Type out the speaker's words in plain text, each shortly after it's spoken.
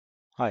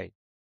Hi,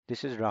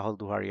 this is Rahul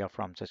Duharia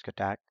from Cisco.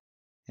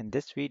 In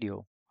this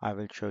video, I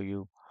will show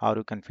you how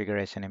to configure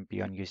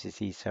Snmp on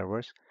UCCE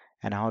servers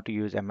and how to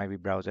use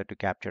MIB browser to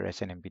capture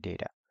Snmp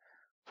data.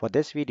 For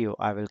this video,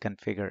 I will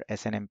configure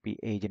Snmp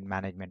agent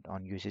management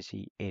on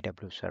UCCE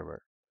AWS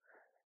server.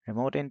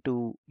 Remote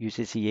into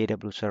UCCE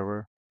AWS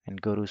server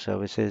and go to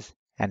services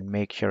and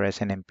make sure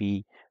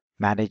Snmp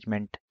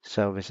management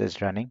service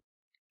is running.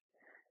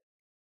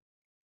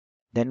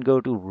 Then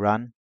go to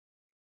run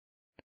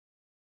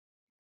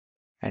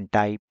and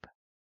type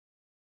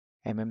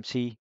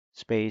mmc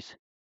space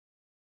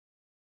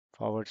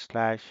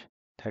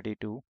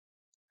 /32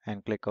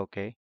 and click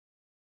OK.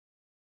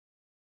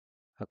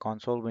 A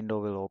console window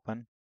will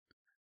open.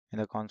 In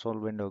the console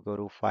window, go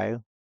to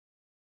File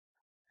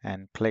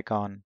and click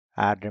on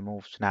Add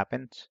Remove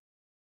Snap-ins.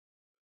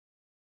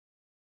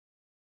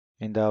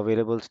 In the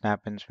Available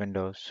Snap-ins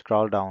window,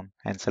 scroll down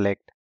and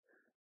select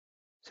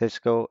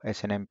Cisco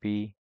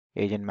Snmp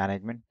Agent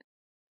Management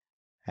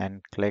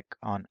and click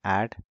on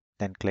Add,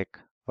 then click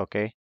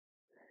OK.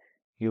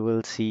 You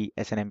will see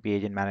Snmp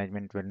Agent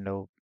Management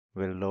window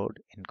will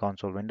load in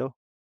console window.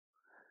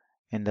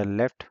 In the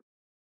left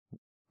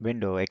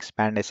window,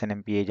 expand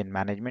Snmp Agent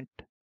Management.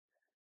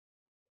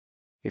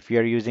 If you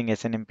are using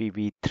Snmp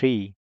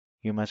v3,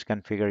 you must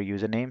configure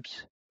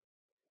usernames.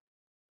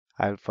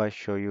 I'll first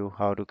show you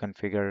how to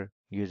configure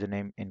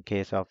username in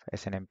case of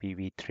Snmp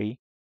v3.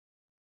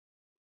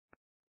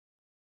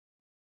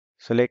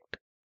 Select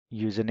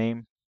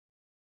username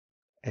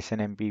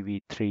Snmp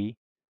v3,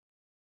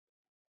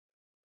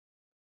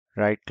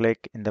 right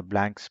click in the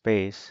blank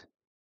space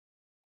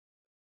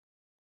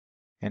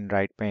in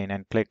right pane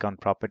and click on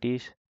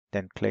properties,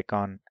 then click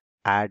on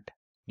add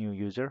new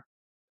user,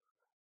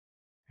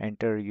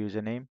 enter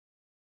username.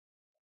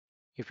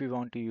 If you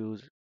want to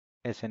use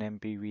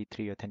Snmp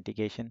v3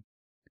 authentication,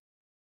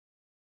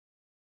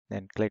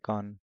 then click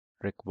on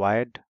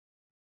required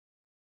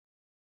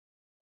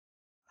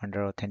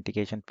under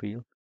authentication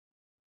field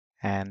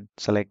and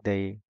select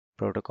the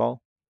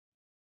protocol,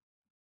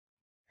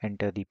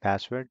 enter the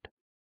password,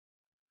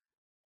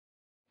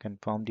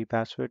 confirm the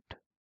password.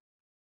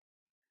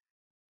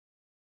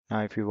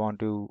 Now if you want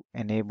to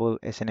enable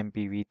Snmp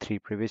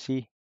v3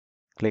 privacy,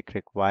 click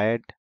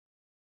required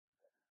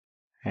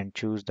and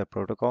choose the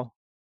protocol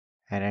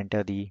and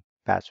enter the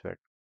password.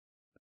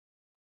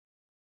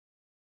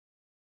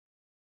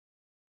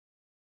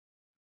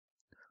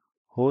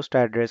 Host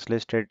address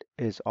listed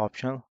is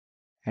optional.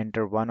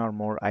 Enter one or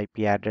more IP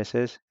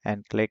addresses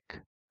and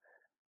click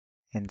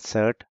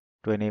insert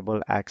to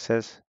enable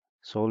access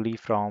solely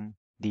from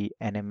the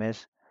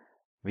NMS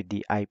with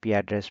the IP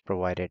address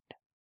provided.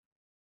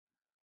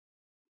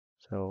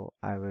 So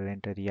I will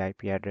enter the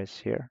IP address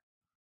here.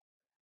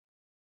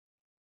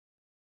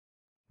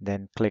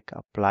 Then click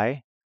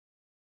apply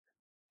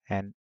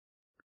and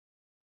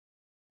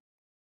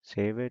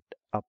save it,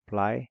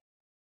 apply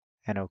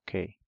and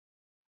OK.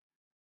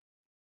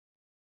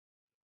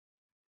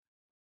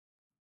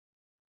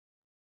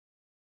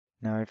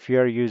 Now if you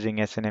are using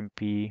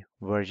Snmp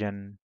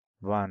version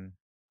 1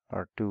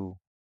 or 2,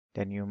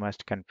 then you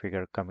must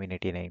configure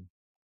community name.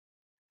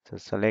 So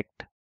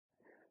select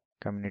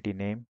community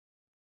name,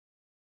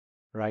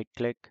 right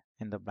click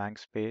in the blank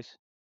space,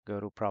 go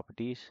to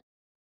properties,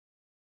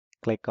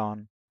 click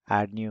on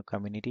add new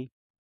community,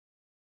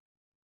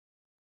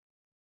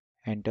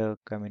 enter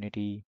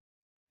community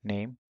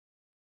name,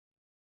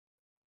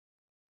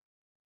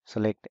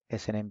 select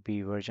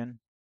Snmp version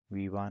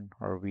v1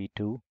 or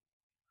v2,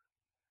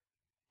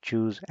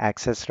 choose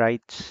access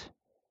rights,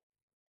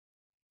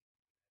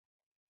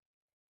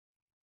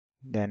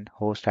 then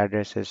host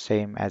address is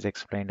same as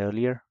explained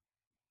earlier,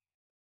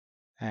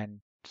 and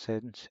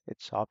since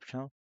it's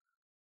optional,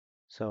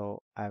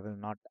 so I will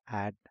not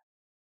add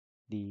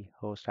the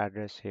host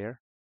address here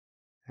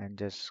and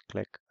just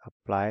click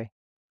apply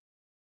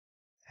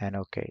and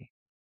OK.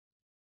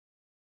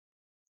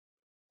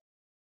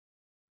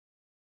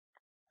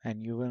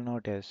 And you will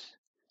notice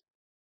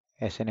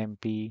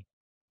Snmp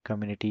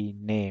community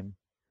name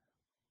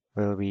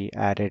will be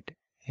added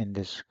in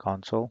this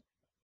console.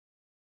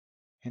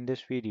 In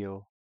this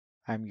video,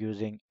 I'm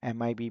using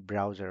MIB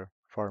browser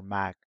for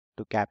Mac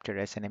to capture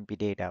Snmp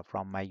data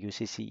from my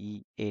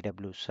UCCE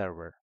AWS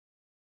server.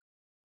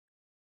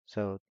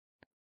 So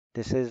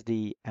this is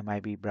the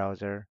MIB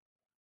browser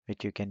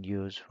which you can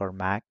use for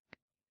Mac.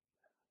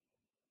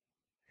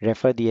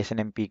 Refer the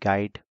Snmp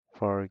guide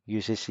for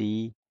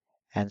UCCE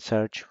and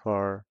search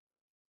for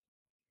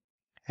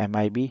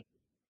MIB.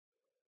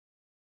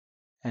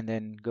 And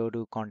then go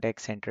to Contact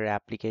Center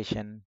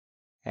Application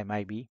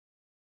MIB.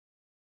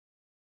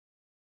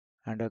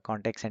 Under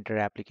Contact Center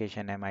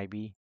Application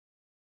MIB,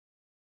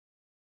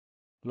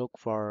 look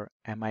for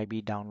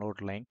MIB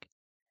download link.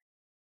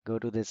 Go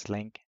to this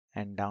link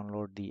and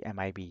download the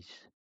MIBs.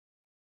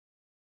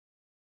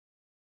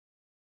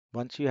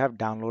 Once you have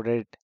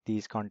downloaded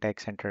these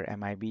Contact Center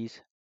MIBs,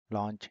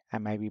 launch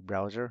MIB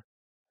browser,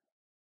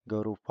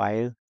 go to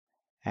File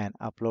and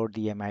upload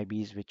the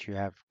MIBs which you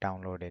have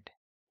downloaded.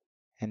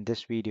 In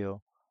this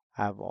video,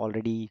 I've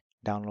already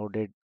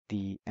downloaded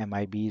the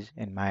MIBs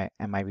in my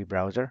MIB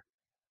browser.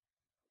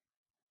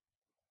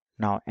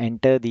 Now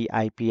enter the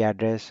IP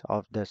address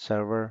of the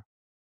server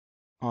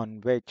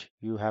on which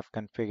you have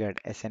configured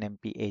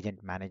SNMP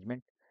agent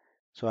management.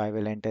 So I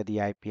will enter the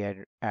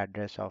IP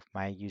address of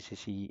my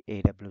UCCE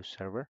AWS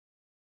server.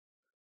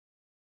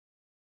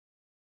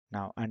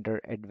 Now under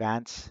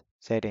advanced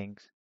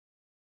settings,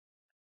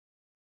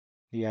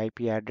 the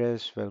IP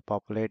address will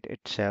populate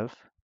itself.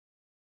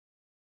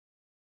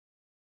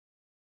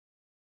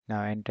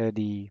 Now enter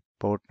the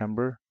port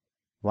number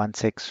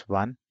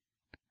 161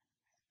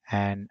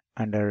 and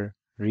under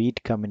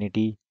read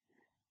community,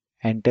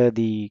 enter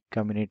the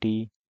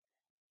community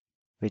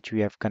which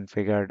we have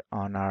configured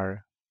on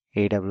our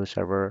AWS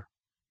server,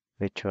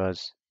 which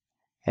was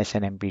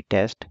SNMP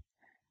test,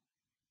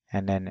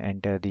 and then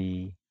enter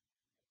the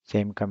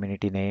same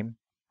community name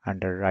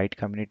under write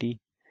community.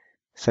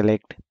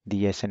 Select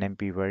the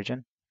SNMP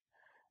version.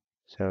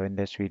 So in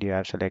this video,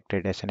 I've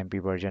selected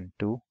SNMP version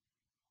 2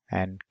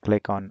 and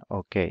click on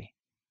OK.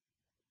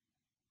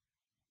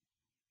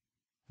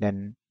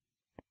 Then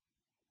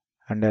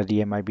under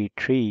the MIB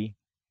tree,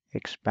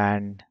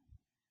 expand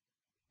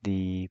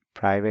the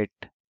private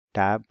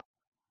tab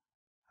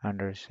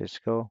under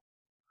Cisco.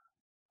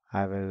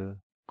 I will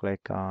right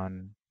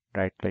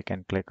click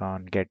and click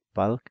on get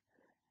bulk,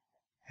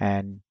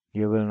 and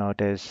you will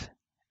notice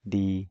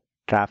the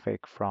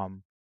traffic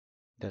from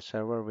the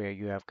server where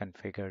you have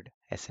configured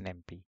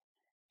SNMP.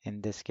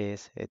 In this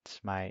case, it's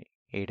my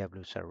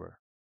AWS server.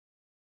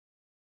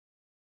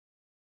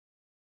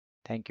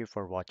 Thank you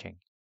for watching.